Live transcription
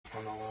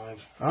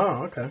live.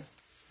 Oh, okay.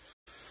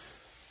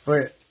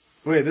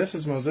 Wait, this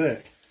is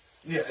Mosaic.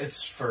 Yeah,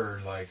 it's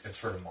for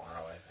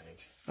tomorrow, I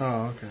think.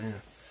 Oh, okay, yeah.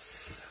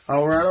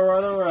 All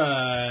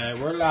right.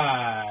 We're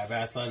live.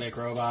 Athletic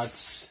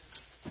Robots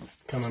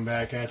coming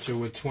back at you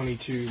with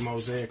 22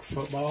 Mosaic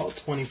football,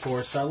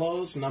 24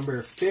 Cellos,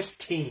 number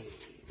 15.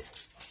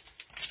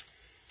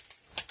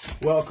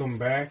 Welcome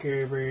back,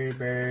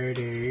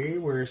 everybody.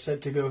 We're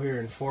set to go here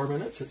in 4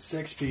 minutes at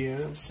 6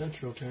 p.m.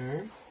 Central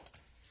Time.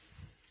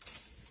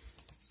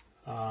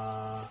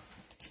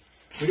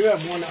 We do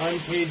have one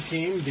unpaid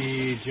team,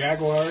 the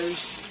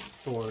Jaguars,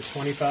 for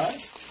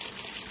 25.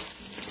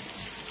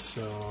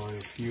 So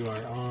if you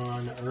are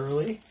on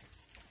early,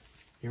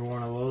 you're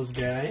one of those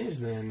guys,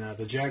 then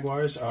the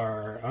Jaguars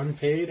are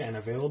unpaid and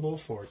available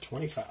for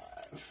 25.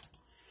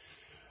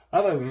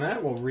 Other than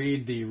that, we'll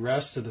read the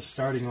rest of the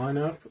starting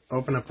lineup,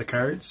 open up the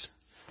cards.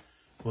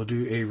 We'll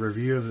do a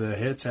review of the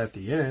hits at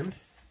the end.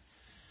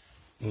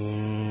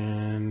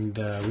 And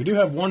we do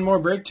have one more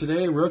break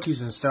today,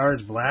 Rookies and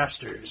Stars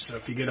Blasters. So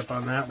if you get up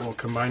on that, we'll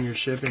combine your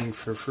shipping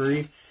for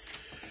free.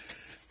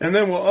 And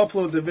then we'll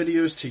upload the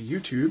videos to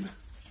YouTube.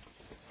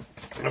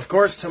 Of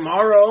course,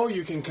 tomorrow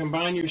you can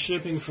combine your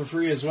shipping for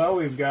free as well.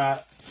 We've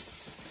got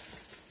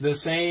the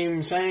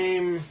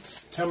same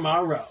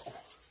tomorrow.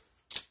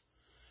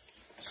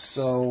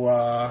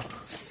 So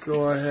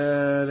go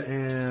ahead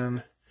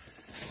and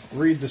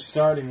read the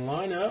starting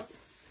lineup.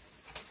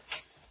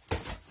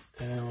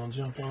 And we'll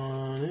jump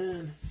on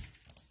in.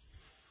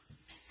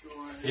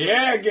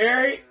 Yeah,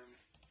 Gary.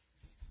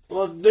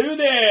 Let's do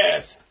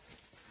this.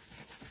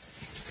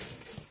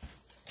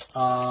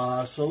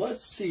 So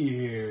let's see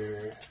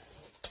here.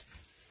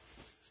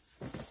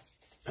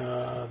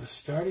 The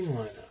starting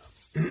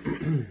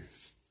lineup.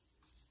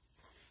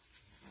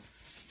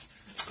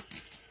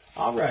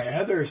 All right,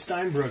 Heather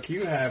Steinbrook,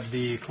 you have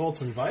the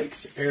Colts and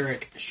Vikes.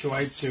 Eric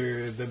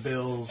Schweitzer, the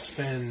Bills,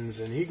 Fins,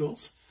 and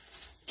Eagles.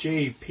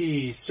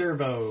 J.P.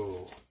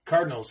 Servo,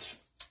 Cardinals,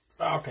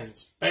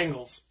 Falcons,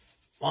 Bengals,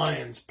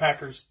 Lions,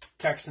 Packers,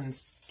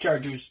 Texans,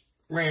 Chargers,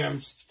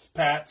 Rams,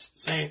 Pats,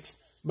 Saints,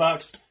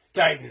 Bucks,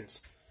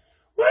 Titans.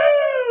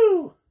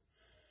 Woo!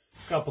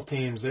 Couple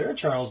teams there.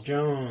 Charles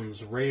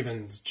Jones,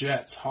 Ravens,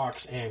 Jets,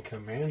 Hawks, and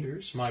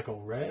Commanders.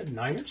 Michael Red,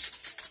 Niners.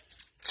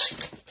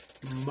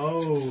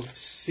 Mo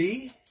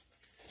C,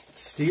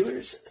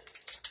 Steelers.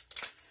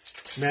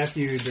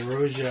 Matthew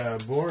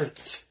DeRoja,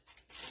 Bort,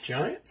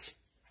 Giants.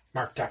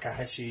 Mark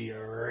Takahashi,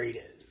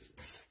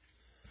 Raiders.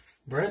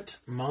 Brent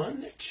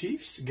Munn,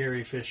 Chiefs.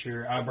 Gary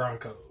Fisher,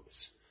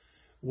 Broncos.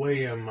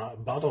 William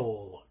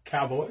Buttle,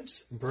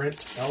 Cowboys.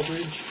 Brent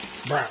Eldridge,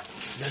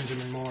 Browns.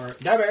 Benjamin Moore,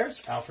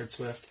 Bears. Alfred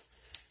Swift,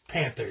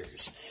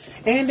 Panthers.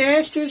 And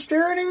that's the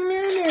starting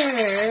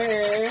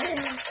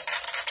minute.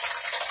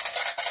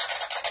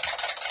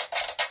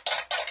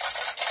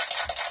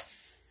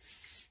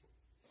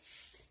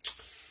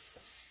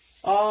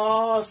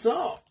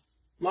 So,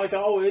 like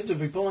always, if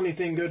we pull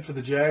anything good for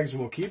the Jags,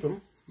 we'll keep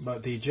them.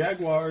 But the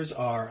Jaguars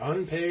are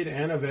unpaid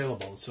and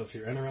available. So if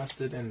you're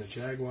interested in the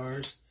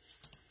Jaguars,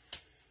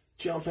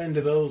 jump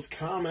into those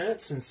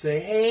comments and say,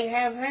 hey,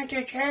 have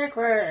the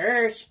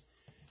Jaguars.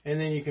 And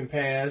then you can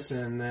pass,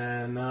 and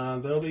then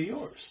they'll be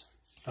yours.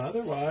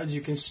 Otherwise,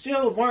 you can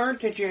still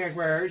want the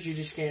Jaguars. You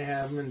just can't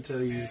have them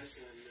until you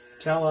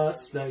tell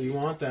us that you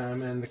want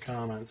them in the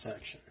comment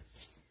section.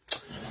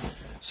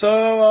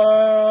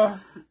 So,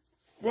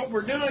 what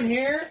we're doing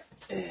here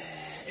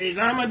is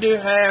I'm going to do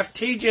half,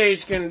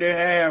 TJ's going to do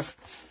half,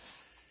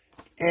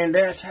 and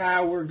that's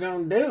how we're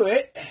going to do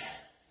it.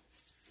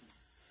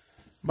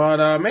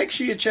 But make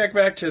sure you check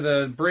back to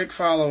the break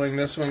following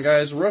this one,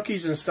 guys.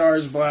 Rookies and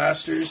Stars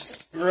Blasters.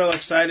 Real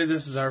excited.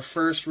 This is our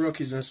first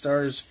Rookies and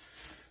Stars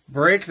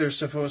break. They're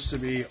supposed to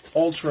be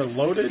ultra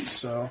loaded,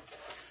 so.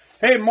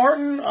 Hey,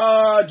 Martin,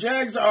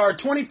 Jags are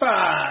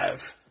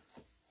 25.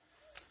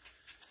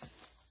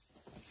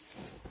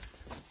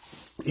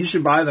 You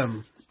should buy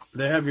them.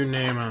 They have your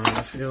name on them.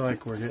 I feel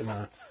like we're getting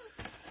a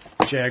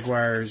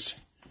Jaguars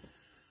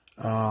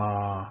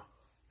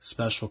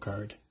special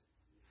card.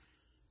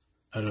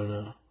 I don't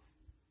know.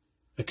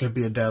 It could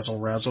be a Dazzle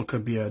Razzle.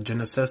 Could be a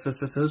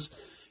Genesis.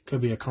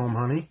 Could be a Comb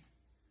Honey.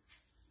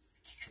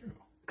 It's true.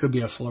 Could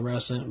be a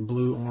fluorescent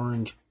blue,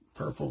 orange,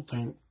 purple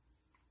thing.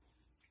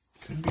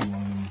 Could be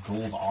one of them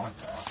gold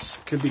autographs.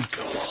 Could be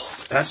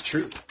gold. That's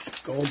true.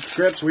 Gold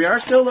scripts. We are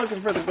still looking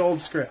for the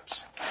gold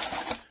scripts.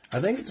 I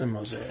think it's in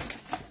Mosaic.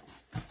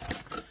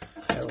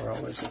 Yeah, we're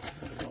always looking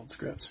for the gold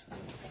scripts.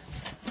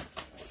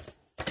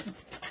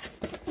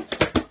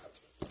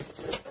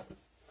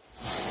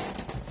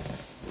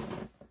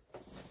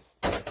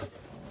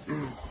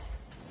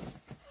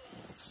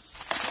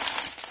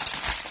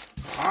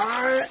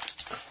 Alright.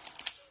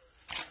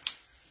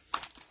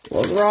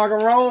 Let's rock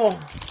and roll.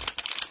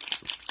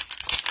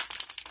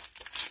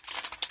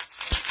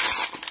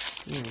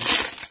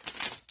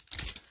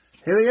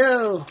 Here we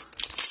go.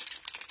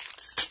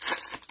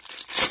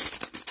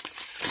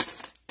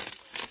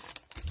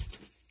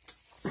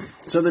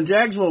 So the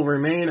Jags will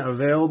remain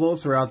available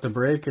throughout the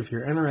break. If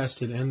you're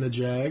interested in the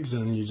Jags,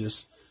 and you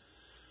just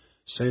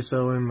say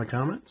so in the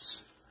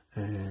comments,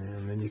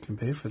 and then you can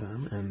pay for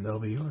them, and they'll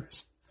be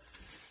yours.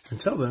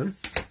 Until then,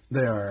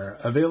 they are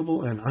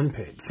available and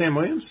unpaid. Sam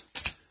Williams,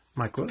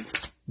 Mike Woods,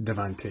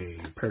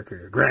 Devontae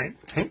Parker, Grant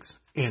Hanks,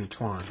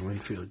 Antoine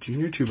Winfield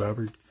Jr., Chuba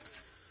Hubbard,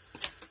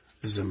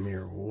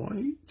 Zamir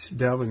White,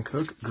 Dalvin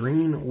Cook,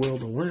 Green Will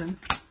to Win.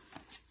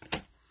 I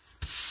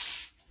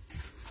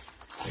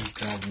think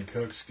Dalvin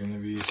Cook's going to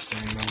be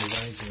staying on the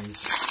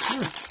Vikings.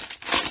 Sure.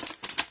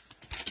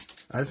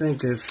 I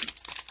think if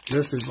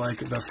this is like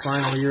the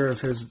final year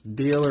of his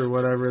deal or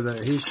whatever,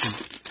 that he should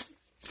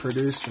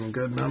produce some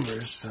good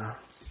numbers. So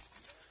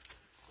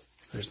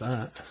there's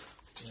that.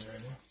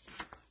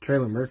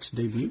 Traylon Burks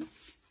debut.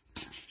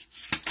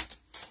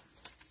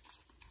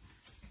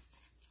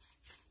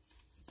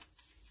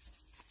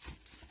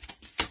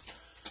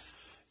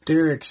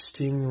 Derek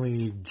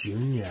Stingley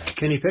Jr.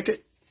 Kenny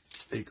Pickett.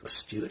 Eagles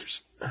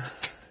Steelers.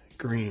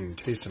 Green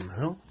Taysom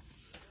Hill.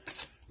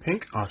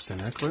 Pink Austin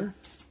Eckler.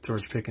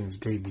 George Pickens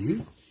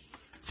debut.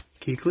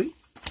 Kuechly.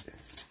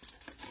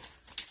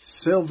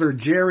 Silver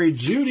Jerry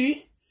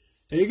Jeudy.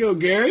 There you go,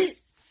 Gary.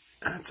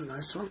 That's a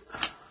nice one.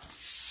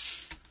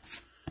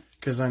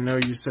 Because I know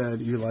you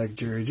said you like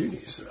Jerry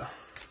Jeudy, so.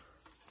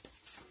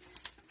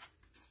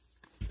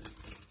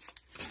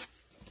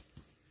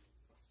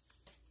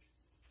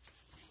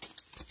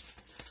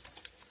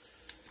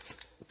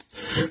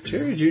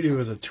 Jerry Jeudy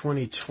was a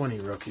 2020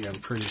 rookie, I'm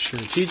pretty sure.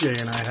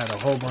 TJ and I had a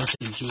whole bunch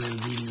of Jerry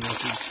Jeudy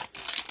rookies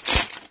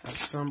at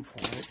some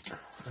point.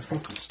 I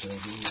think we still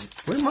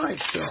do. We might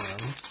still have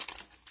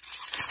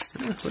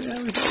them.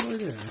 Yeah, we probably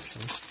do,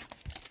 actually.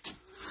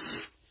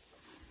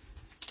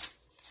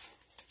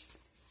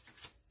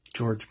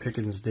 George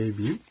Pickens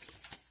debut.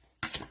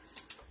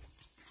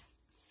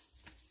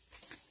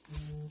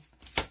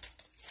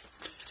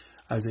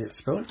 Isaiah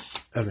Spiller,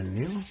 Evan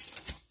Neal,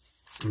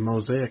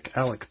 Mosaic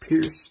Alec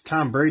Pierce,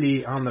 Tom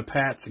Brady on the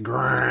Pats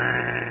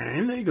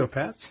grind. There you go,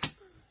 Pats.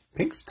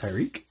 Pinks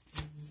Tyreek,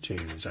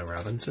 James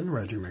Robinson,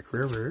 Roger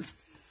McRiver,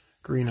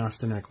 Green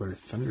Austin Eckler,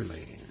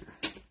 Thunderlane.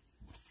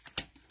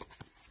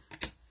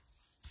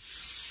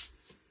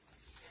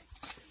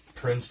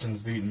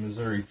 Princeton's beating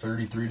Missouri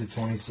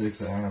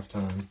 33-26 at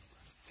halftime.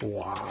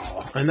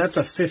 Wow. And that's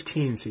a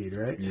 15 seed,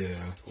 right? Yeah.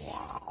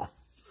 Wow.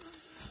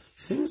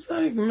 Seems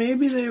like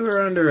maybe they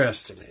were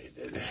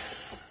underestimated.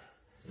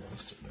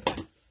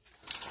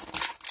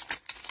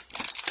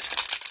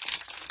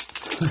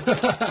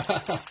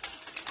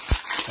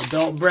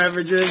 Adult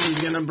beverages is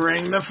going to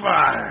bring the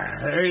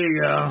fire. There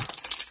you go.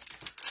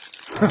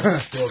 I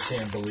still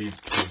can't believe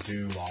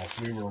Purdue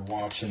lost. We were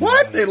watching.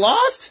 What? They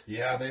lost?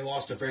 Yeah, they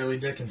lost to Fairleigh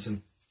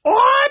Dickinson.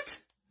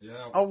 What?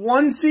 Yeah. A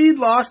 1 seed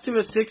lost to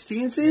a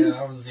 16 seed? Yeah,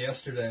 that was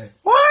yesterday.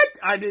 What?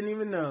 I didn't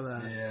even know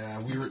that.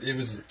 Yeah, it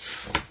was.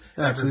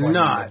 That's everybody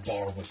nuts. The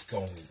bar was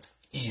going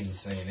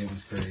insane. It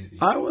was crazy.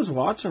 I was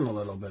watching a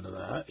little bit of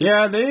that.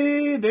 Yeah,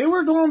 they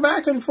were going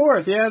back and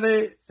forth. Yeah,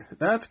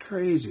 that's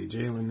crazy.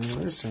 Jalen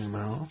Naylor, Sam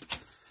Howell,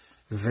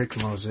 Vic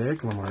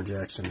Mosaic, Lamar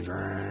Jackson,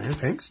 Brian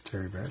Pinks,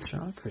 Terry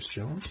Bradshaw, Chris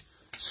Jones,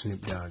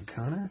 Snoop Dogg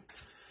Connor,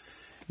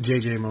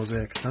 JJ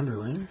Mosaic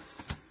Thunderlane.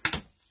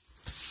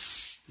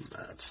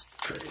 That's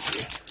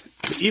crazy.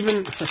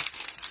 Even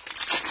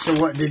so,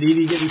 what did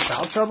Edie get in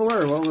foul trouble,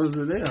 or what was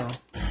the deal?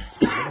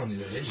 I don't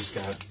know. They just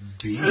got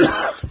beat.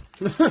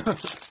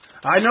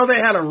 I know they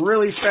had a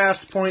really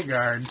fast point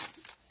guard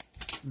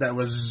that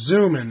was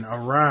zooming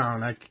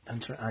around. I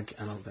can't think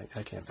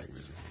of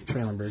his name.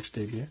 Traylon Burks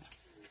debut.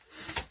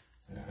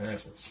 Yeah,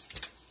 that was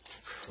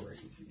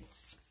crazy.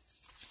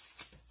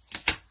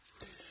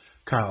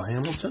 Kyle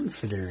Hamilton,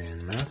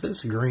 Federian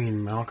Mathis,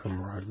 Green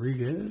Malcolm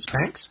Rodriguez,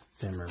 Hanks,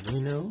 Dan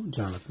Marino,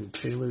 Jonathan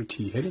Taylor,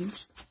 T.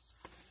 Higgins,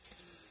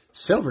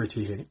 Silver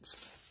T. Higgins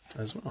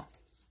as well.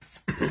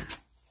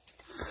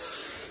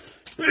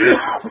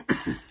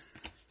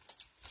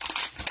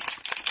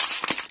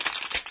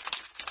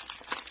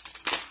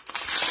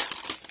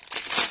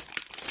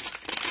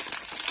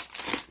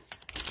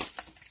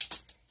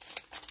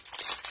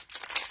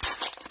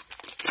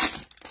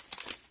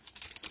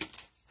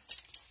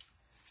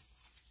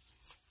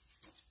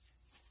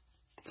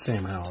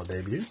 Sam Howell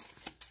debut.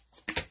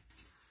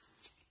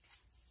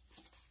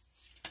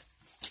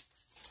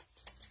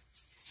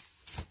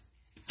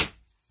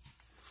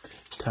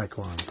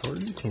 Tyquan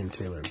Thornton, Cam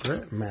Taylor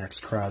Britt, Max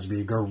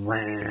Crosby,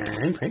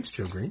 Garand, thanks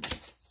Joe Green,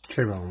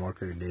 Trayvon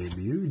Walker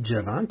debut,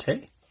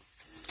 Javante.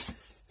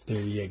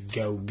 There you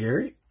go,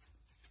 Gary.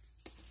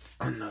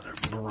 Another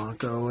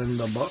Bronco in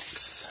the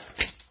books.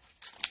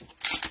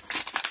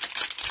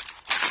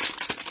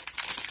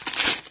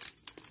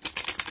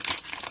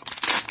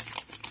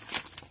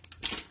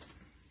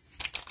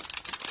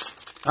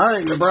 I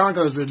think the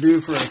Broncos are due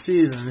for a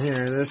season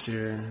here this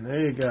year.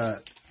 They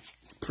got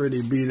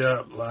pretty beat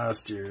up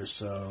last year,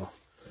 so.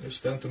 They've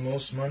spent the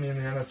most money in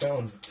the NFL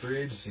in free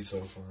agency so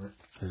far.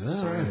 Is that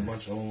Signed right? a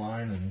bunch of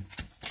O-line and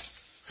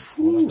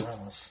whatever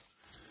else.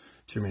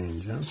 Jermaine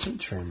Johnson,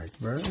 Trey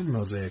McBride,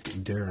 Mosaic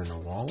Darren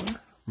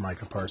Waller,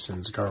 Micah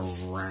Parsons,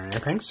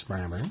 Hanks,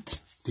 Brian Burns,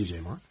 DJ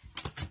Moore,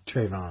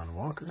 Trayvon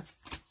Walker,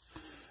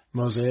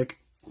 Mosaic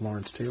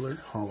Lawrence Taylor,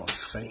 Hall of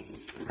Fame.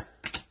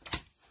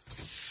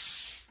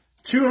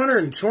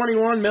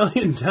 $221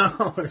 million.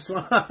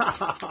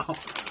 Wow.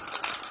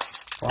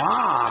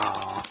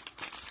 Wow.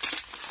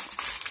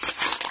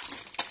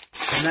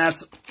 And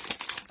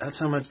that's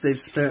how much they've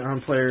spent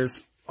on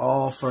players,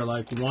 all for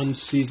like one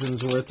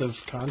season's worth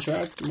of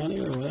contract money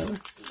or whatever.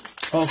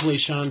 Hopefully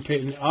Sean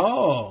Payton.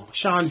 Oh,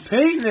 Sean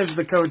Payton is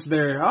the coach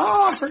there.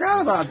 Oh, I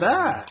forgot about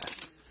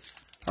that.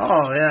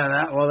 Oh,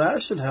 yeah,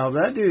 that should help.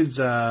 That dude's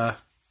a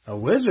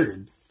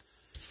wizard.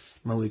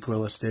 Malik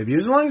Willis debut.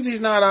 As long as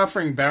he's not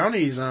offering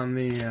bounties on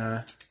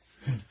the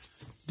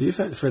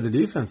defense for the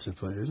defensive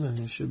players, then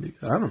he should be.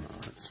 I don't know.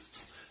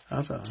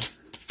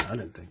 I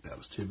didn't think that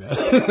was too bad.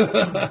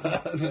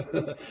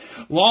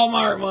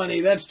 Walmart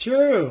money. That's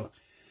true.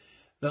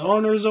 The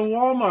owners of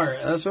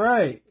Walmart. That's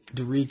right.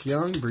 Derek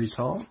Young, Brees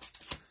Hall,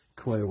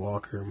 Quay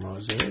Walker,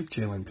 Mosaic,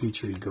 Jalen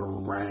Petrie,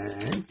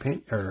 Grand,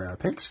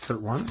 Pinks,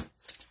 Kurt Warner,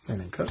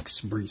 Brandon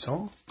Cooks, Brees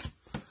Hall,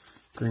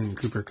 Green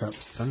Cooper Cup,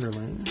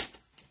 Thunderlane.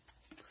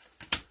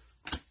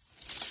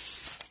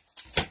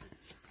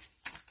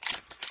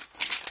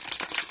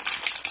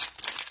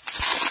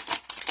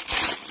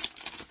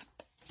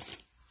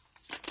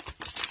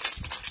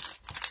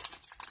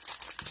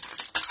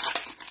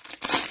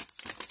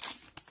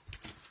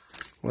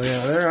 Well,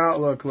 yeah, their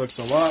outlook looks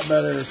a lot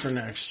better for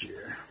next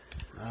year.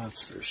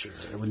 That's for sure.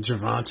 With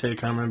Javonte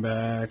coming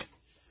back,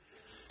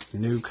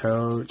 new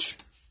coach.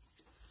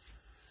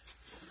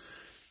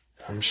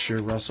 I'm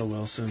sure Russell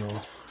Wilson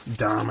will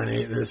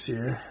dominate this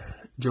year.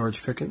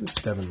 George Pickens,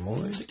 Devin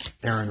Lloyd,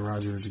 Aaron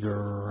Rodgers,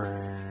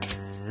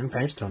 Grand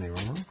Panks, Tony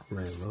Romo,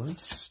 Ray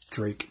Lewis,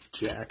 Drake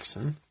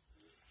Jackson,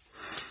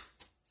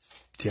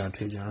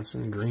 Deontay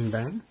Johnson, Green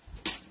Bang.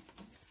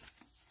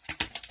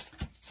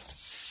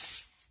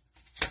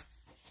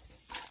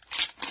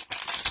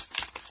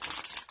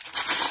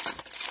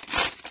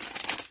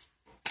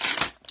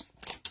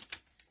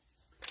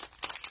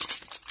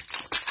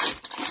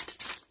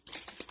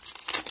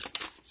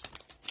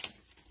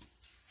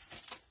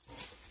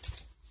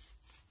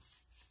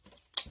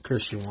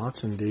 Christian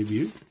Watson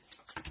debut.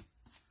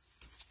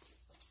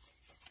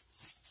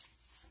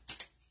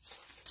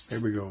 Here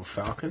we go.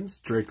 Falcons.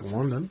 Drake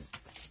London.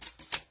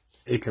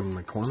 Akam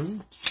McCormick.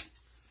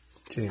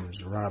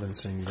 James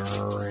Robinson.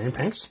 Grand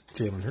Panks.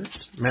 Jalen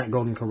Hurts. Matt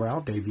Golden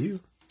Corral debut.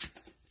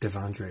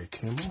 Devondre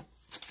Campbell.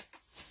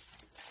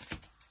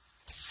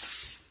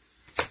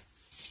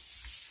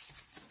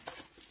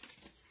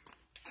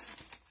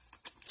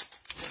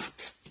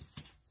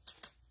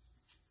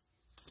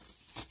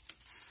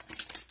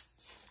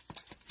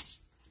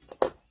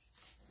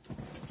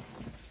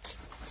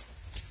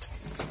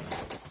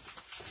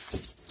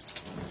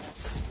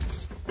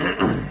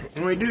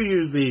 And we do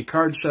use the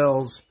Card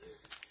Shells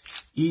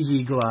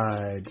Easy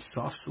Glide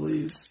soft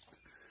sleeves.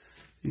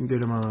 You can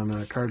get them on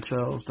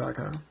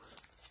cardshells.com.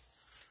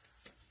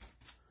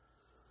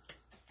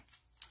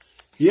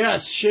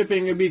 Yes,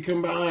 shipping to be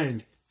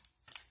combined.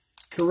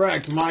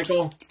 Correct,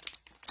 Michael.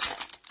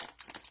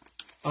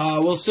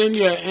 We'll send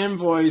you an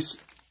invoice,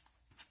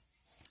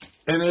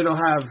 and it'll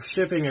have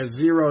shipping at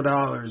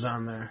 $0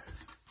 on there.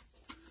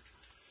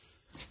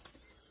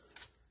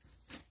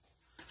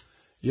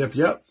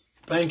 Yep.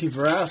 Thank you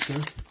for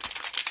asking.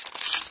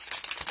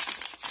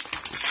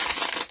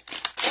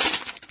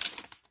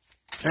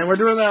 And we're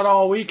doing that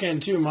all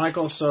weekend too,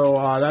 Michael, so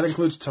that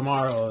includes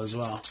tomorrow as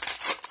well.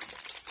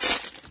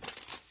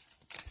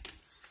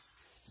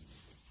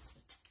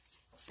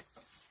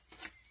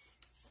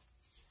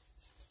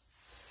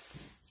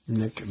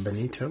 Nick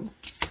Benito.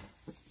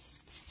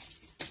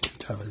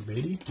 Tyler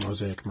Beatty.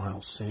 Mosaic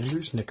Miles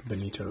Sanders. Nick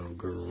Benito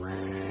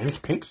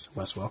Grand Pinks.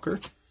 Wes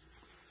Welker.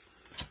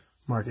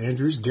 Mark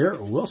Andrews, Garrett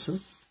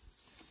Wilson,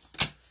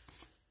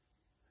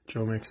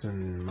 Joe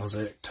Mixon,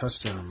 Mosaic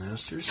Touchdown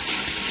Masters.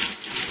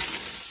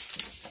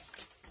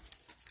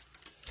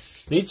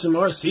 Need some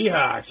more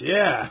Seahawks,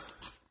 yeah.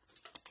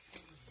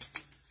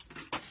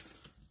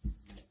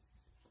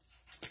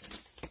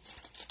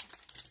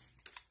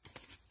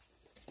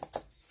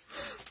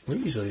 We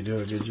usually do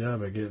a good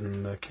job at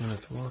getting the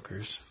Kenneth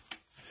Walkers.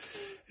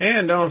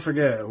 And don't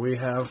forget, we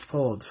have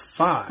pulled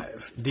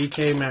 5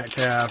 DK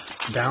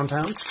Metcalf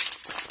downtowns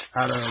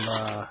out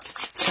of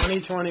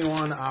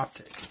 2021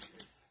 Optic,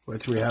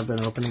 which we have been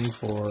opening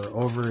for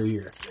over a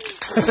year.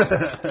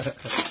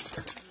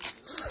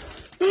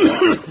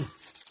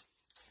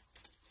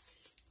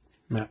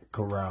 Matt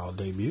Corral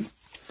debut.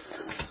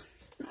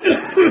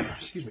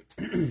 Excuse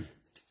me.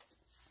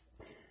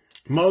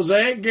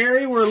 Mosaic,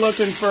 Gary, we're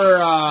looking for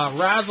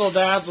Razzle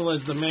Dazzle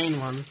is the main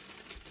one.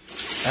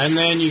 And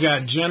then you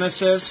got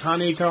Genesis,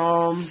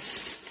 Honeycomb,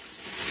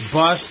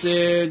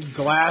 Busted,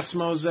 Glass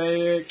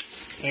Mosaic,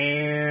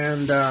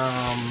 and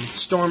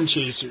Storm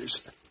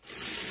Chasers.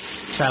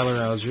 Tyler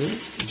Algier,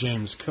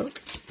 James Cook.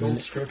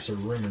 Gold scripts are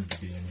rumored to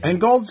be in here. And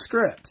gold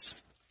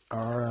scripts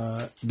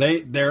are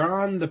they're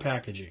on the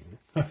packaging.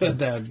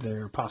 that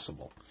they're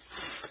possible.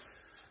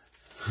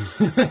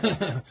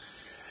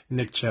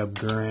 Nick Chubb,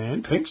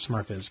 Grand Pinks,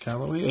 Marquez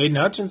Callaway, Aiden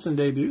Hutchinson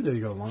debut. There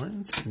you go,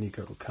 Lawrence.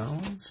 Nico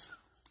Collins.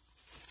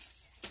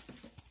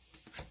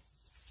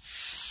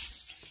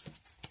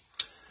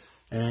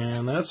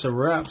 And that's a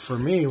wrap for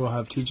me. We'll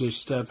have TJ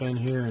step in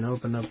here and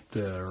open up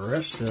the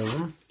rest of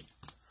them.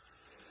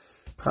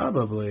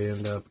 Probably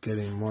end up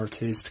getting more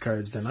cased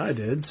cards than I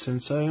did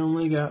since I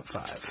only got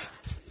 5.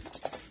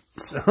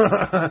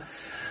 That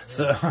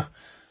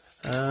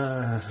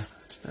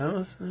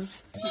was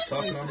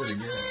Tough number to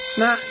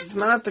get. it's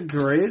not the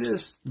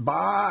greatest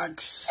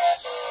box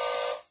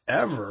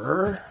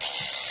ever.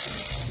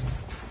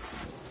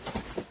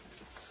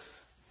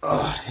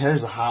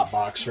 Here's a hot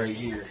box right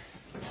here.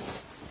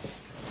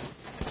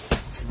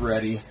 It's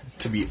ready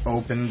to be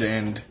opened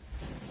and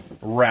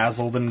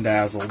razzled and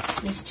dazzled.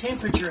 It's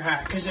temperature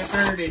hot because I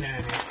farted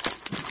on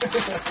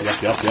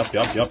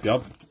it.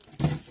 Yep.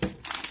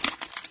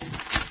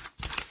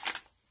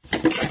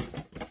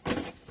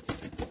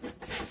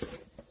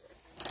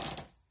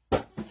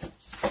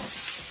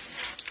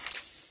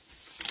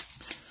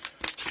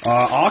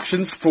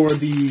 Auctions for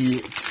the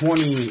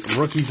 20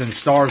 Rookies and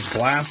Stars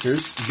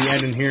Blasters will be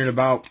ending here in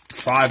about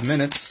 5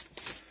 minutes.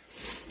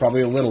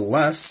 Probably a little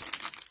less.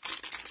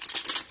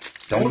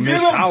 Don't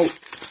miss out.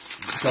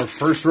 It's our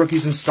first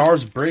Rookies and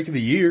Stars break of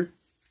the year.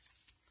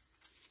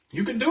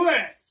 You can do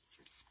it.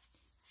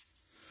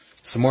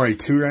 Samori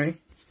Toure,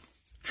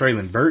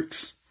 Traylon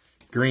Burks,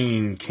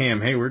 green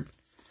Cam Hayward,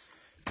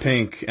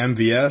 pink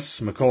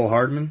MVS, McCole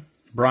Hardman,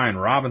 Brian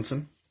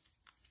Robinson,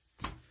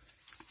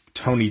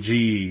 Tony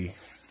G,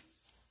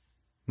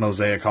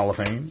 Mosaic Hall of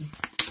Fame.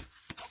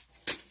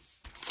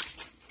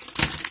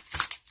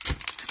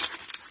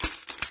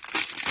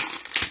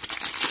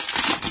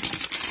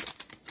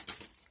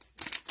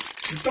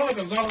 Tony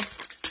Gonzalez.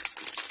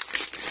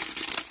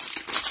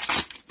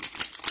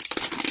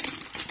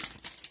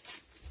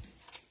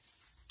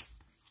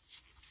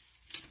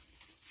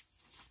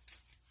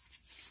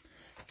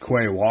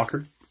 Quay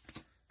Walker,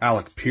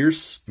 Alec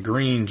Pierce,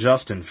 green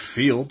Justin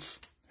Fields.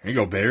 Here you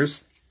go,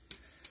 Bears.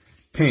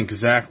 Pink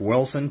Zach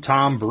Wilson,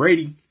 Tom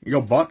Brady. Here you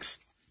go, Bucks.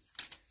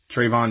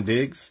 Trayvon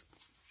Diggs,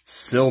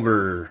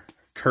 silver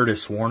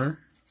Curtis Warner.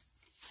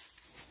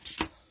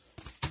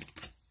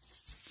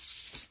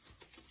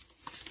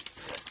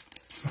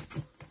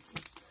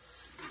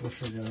 I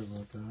forgot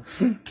about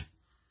that.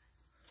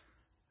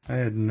 I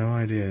had no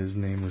idea his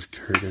name was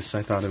Curtis.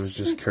 I thought it was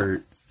just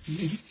Kurt.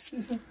 It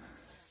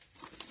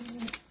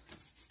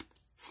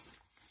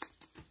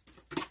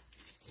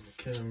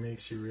kind of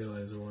makes you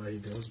realize why he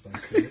goes by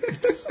Kurt.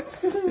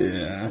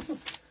 Yeah.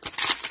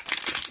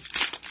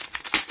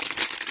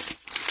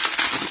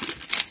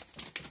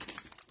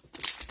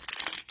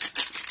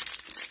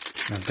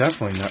 I've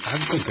definitely not. I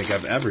don't think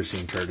I've ever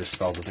seen Curtis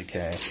spelled with a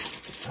K.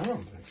 I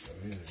don't think so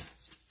either.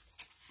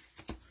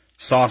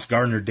 Sauce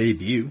Gardner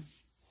debut.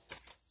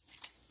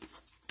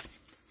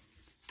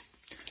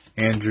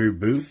 Andrew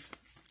Booth,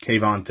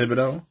 Kayvon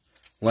Thibodeau,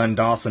 Len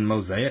Dawson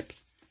Mosaic,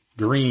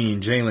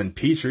 green Jalen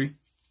Petrie,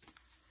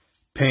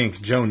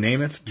 pink Joe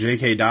Namath,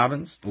 J.K.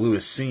 Dobbins,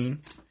 Lewis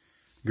Seen,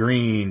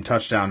 green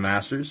Touchdown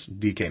Masters,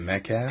 DK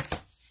Metcalf.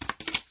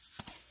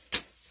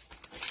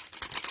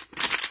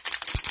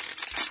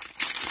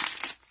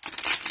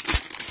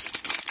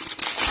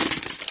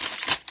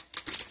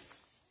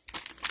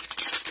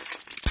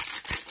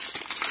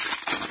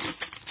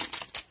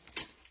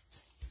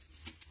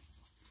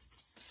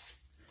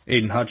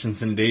 Aiden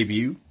Hutchinson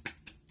debut.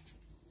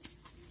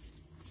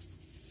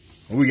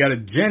 We got a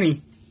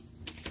Jenny.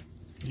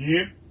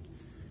 Yep.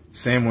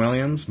 Sam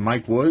Williams,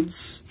 Mike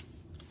Woods,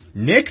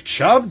 Nick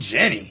Chubb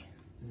Jenny.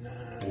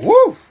 Nice.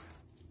 Woo!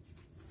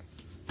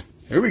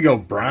 Here we go,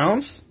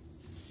 Browns.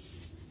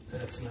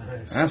 That's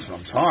nice. That's what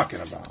I'm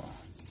talking about.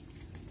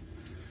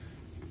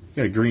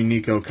 Got a green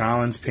Nico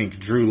Collins, pink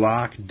Drew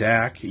Lock,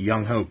 Dak,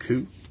 Young Ho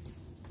Koo.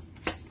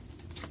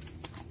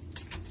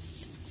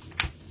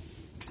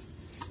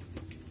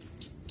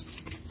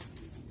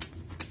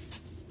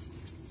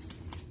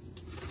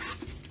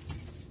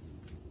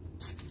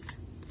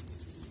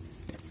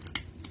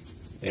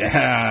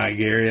 Yeah,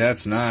 Gary,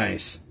 that's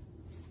nice.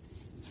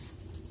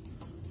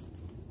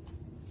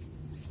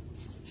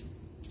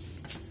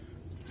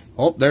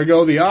 Oh, there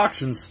go the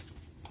auctions.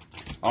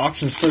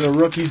 Auctions for the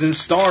Rookies and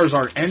Stars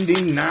are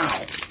ending now.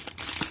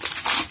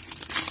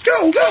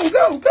 Go, go,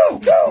 go, go,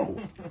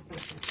 go!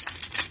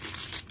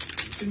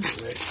 You can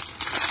do it.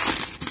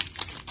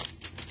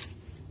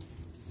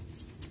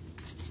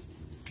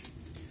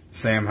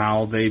 Sam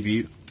Howell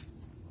debut.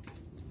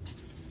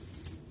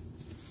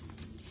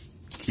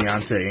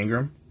 Keontae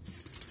Ingram.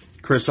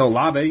 Chris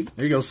Olave.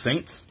 There you go,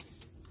 Saints.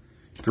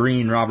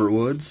 Green Robert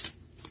Woods.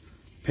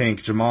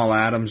 Pink Jamal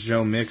Adams,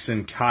 Joe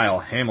Mixon, Kyle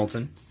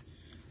Hamilton.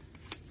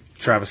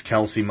 Travis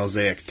Kelce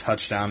Mosaic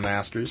Touchdown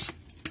Masters.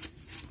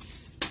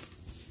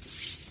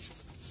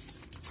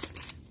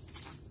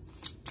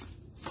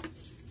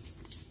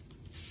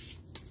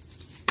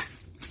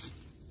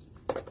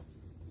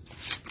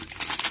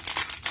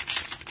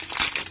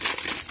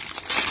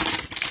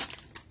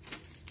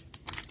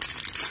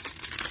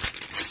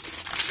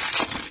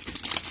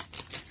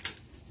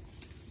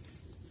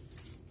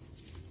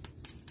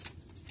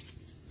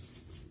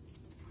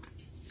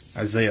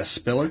 Isaiah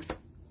Spiller,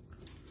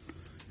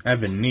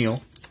 Evan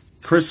Neal,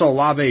 Chris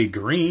Olave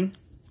Green,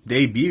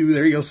 debut.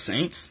 There you go,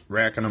 Saints.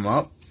 Racking them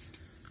up.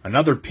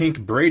 Another pink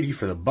Brady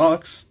for the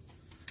Bucks.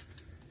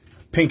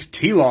 Pink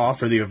T-Law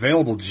for the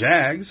available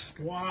Jags.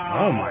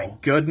 Wow. Oh, my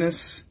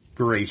goodness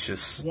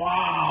gracious.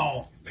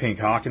 Wow. Pink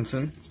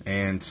Hawkinson.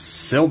 And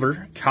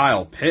silver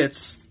Kyle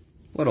Pitts.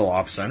 Little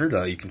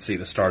off-centered. You can see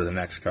the start of the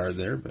next card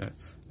there, but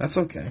that's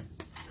okay.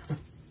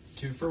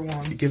 2 for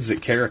 1. It gives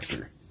it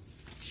character.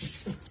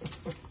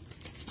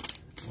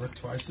 Worth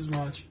twice as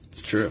much.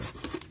 It's true.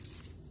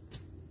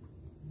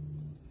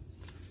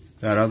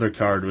 That other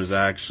card was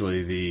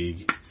actually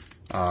the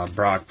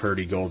Brock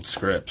Purdy gold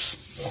scripts.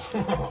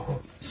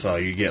 So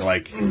you get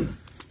like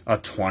a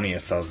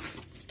 20th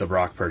of the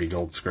Brock Purdy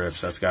gold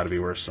scripts. That's got to be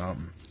worth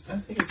something. I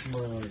think it's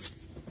more like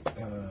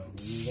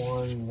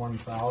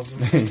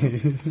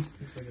 1/1000.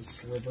 It's like a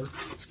sliver.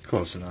 It's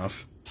close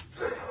enough.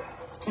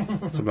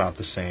 It's about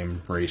the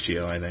same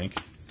ratio, I think.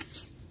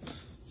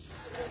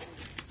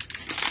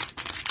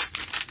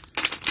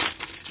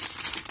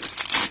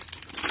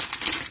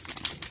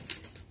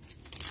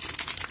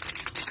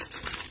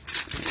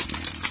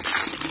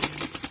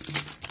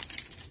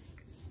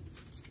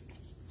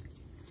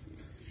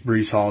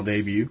 Breece Hall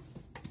debut.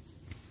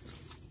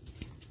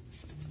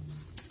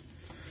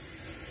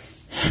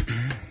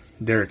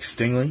 Derek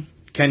Stingley.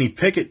 Kenny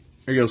Pickett.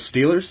 There you go,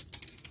 Steelers.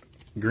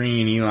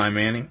 Green, Eli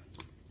Manning.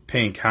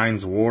 Pink,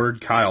 Hines Ward.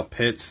 Kyle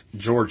Pitts.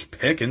 George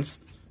Pickens.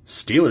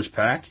 Steelers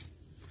pack.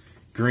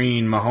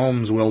 Green,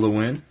 Mahomes, will to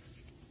win.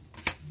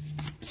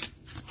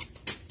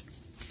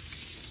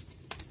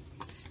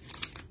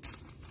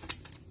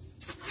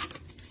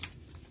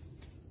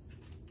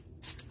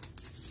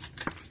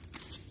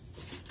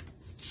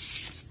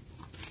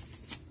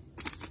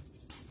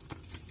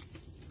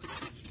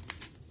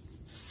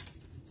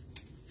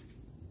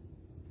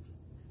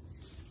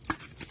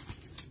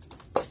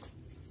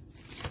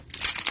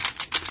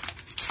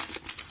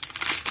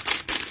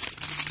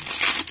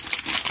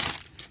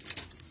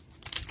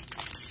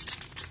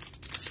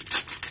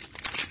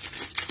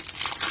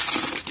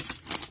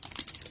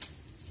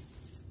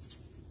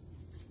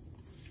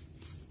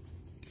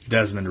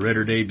 Desmond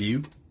Ridder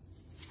debut.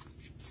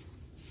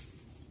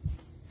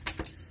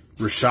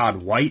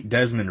 Rashad White,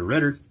 Desmond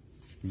Ridder.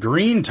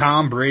 Green,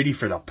 Tom Brady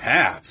for the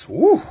Pats.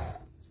 Woo!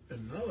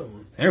 Another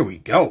one. There we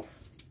go.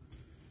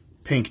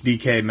 Pink,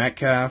 DK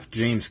Metcalf.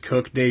 James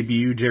Cook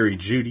debut. Jerry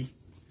Jeudy.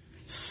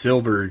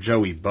 Silver,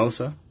 Joey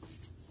Bosa.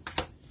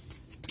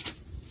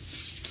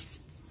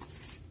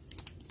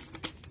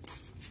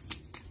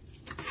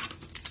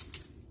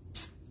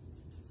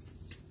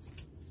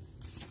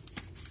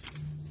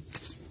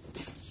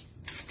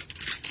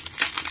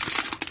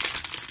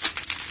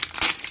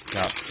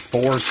 Got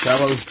 4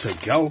 cellos to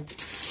go.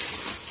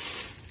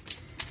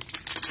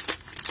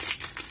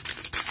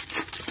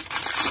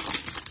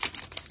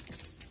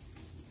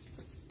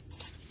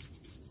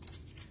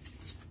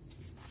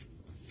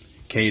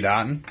 Cade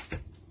Otton.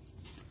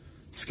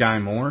 Sky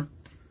Moore.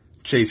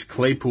 Chase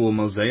Claypool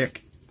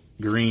Mosaic.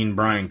 Green,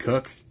 Brian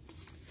Cook.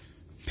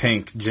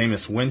 Pink,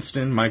 Jameis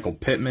Winston, Michael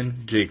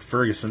Pittman, Jake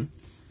Ferguson.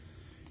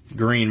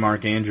 Green,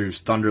 Mark Andrews,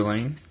 Thunder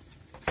Lane.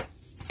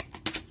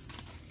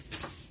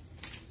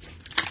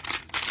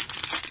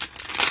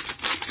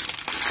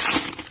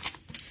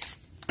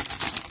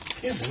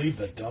 I can't believe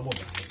the double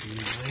dice is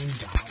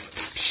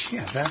 $9.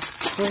 Yeah,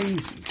 that's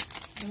crazy.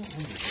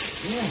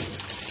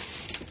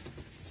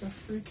 It's a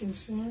freaking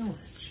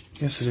sandwich.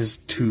 Guess it is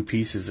 2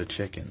 pieces of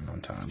chicken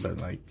on top, but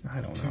like,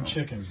 I don't know. 2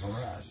 chicken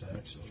breasts,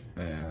 actually.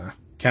 Yeah.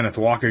 Kenneth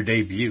Walker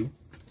debut.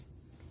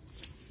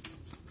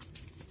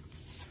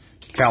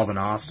 Calvin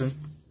Austin.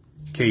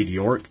 Cade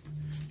York.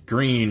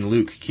 Green,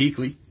 Luke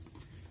Kuechly.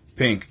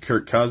 Pink,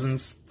 Kirk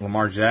Cousins.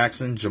 Lamar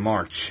Jackson.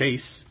 Jamar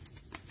Chase.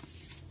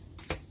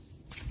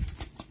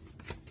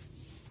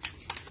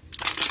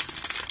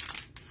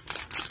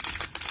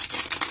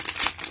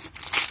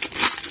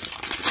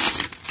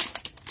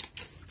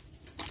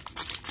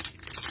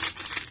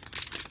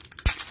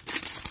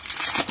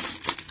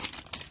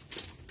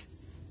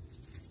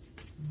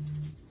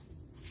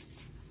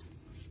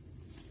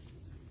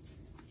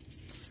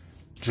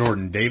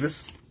 Jordan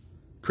Davis.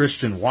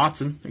 Christian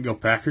Watson. There you go,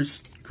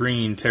 Packers.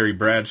 Green, Terry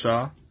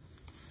Bradshaw.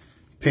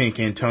 Pink,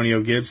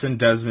 Antonio Gibson.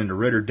 Desmond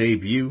Ridder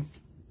debut.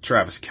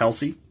 Travis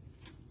Kelce.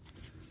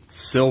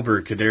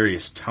 Silver,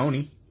 Kadarius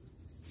Toney.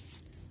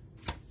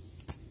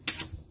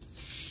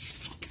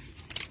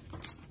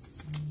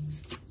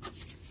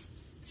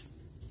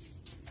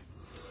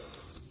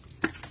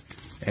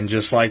 And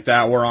just like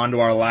that, we're on to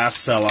our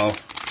last cello.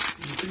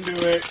 You can do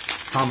it.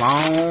 Come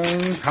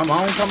on, come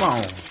on, come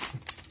on.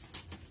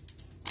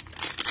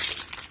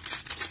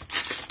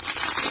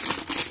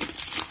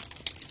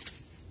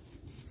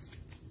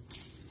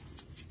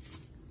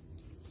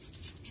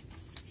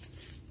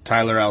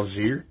 Tyler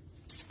Algier.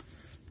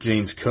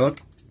 James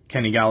Cook.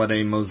 Kenny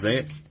Galladay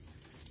Mosaic.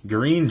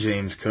 Green,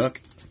 James Cook.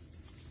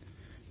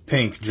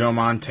 Pink, Joe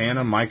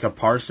Montana, Micah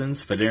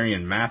Parsons,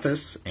 Fedarian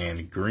Mathis.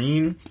 And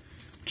green,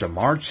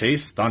 Jamar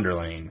Chase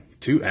Thunderlane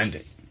to end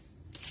it.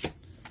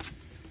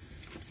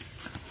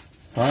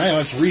 All right,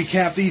 let's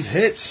recap these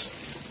hits.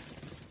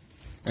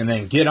 And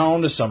then get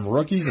on to some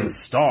rookies and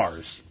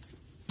stars.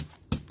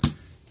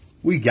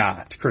 We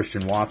got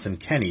Christian Watson,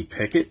 Kenny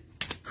Pickett,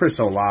 Chris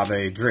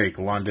Olave, Drake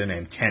London,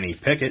 and Kenny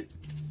Pickett.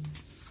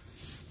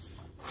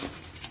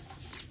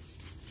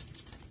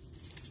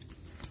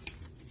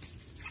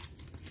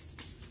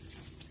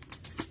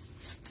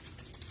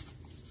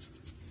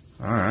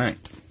 All right.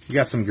 You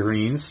got some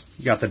greens.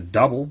 You got the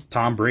double,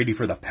 Tom Brady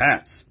for the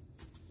Pats.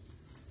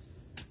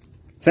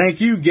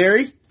 Thank you,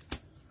 Gary.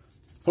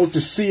 Hope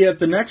to see you at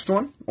the next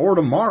one or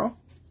tomorrow.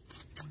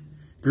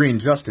 Green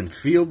Justin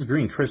Fields,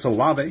 green Chris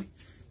Olave,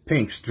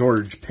 pinks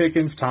George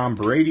Pickens, Tom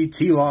Brady,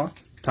 T-Law,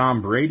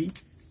 Tom Brady,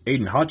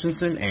 Aiden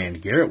Hutchinson,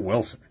 and Garrett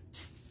Wilson.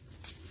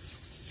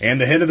 And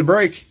the hit of the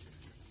break,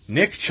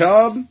 Nick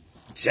Chubb,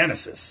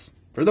 Genesis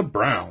for the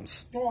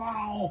Browns.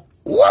 Wow.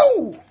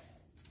 Whoa!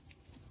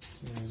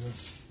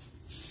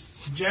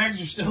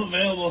 Jags are still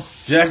available.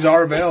 Jags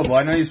are available.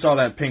 I know you saw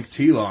that pink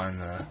T-Law in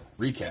the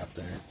recap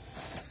there.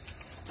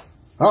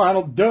 Oh,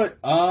 that'll do it.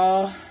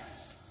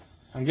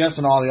 I'm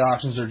guessing all the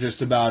auctions are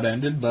just about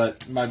ended,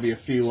 but might be a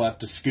few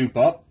left to scoop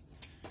up.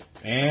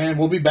 And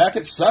we'll be back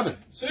at 7.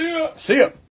 See ya. See ya.